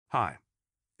Hi.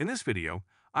 In this video,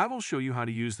 I will show you how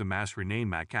to use the Mass Rename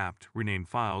Mac app to rename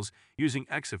files using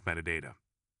EXIF metadata.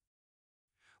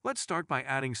 Let's start by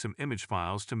adding some image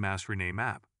files to Mass Rename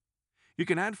app. You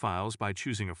can add files by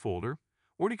choosing a folder,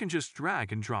 or you can just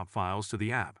drag and drop files to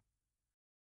the app.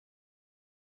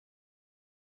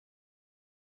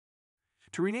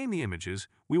 To rename the images,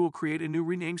 we will create a new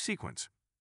rename sequence.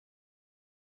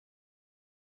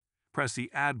 Press the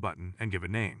Add button and give a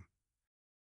name.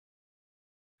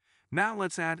 Now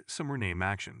let's add some rename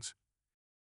actions.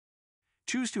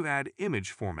 Choose to add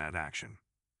Image Format action.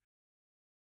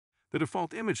 The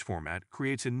default image format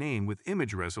creates a name with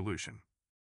image resolution.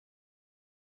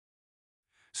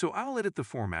 So I'll edit the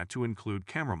format to include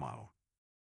camera model.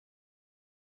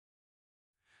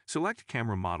 Select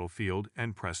Camera Model field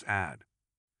and press Add.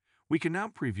 We can now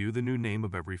preview the new name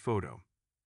of every photo.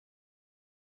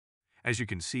 As you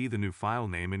can see, the new file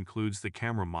name includes the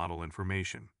camera model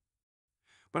information.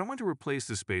 But I want to replace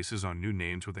the spaces on new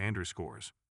names with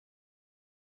underscores.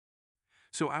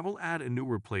 So I will add a new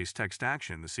Replace Text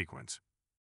action in the sequence.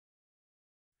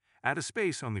 Add a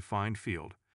space on the Find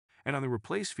field, and on the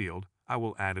Replace field, I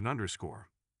will add an underscore.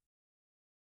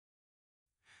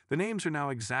 The names are now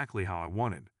exactly how I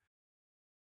wanted.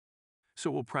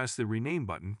 So we'll press the Rename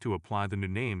button to apply the new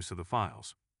names to the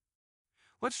files.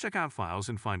 Let's check out Files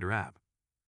in Finder app.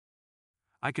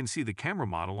 I can see the camera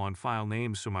model on file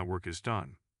names, so my work is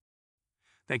done.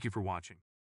 Thank you for watching.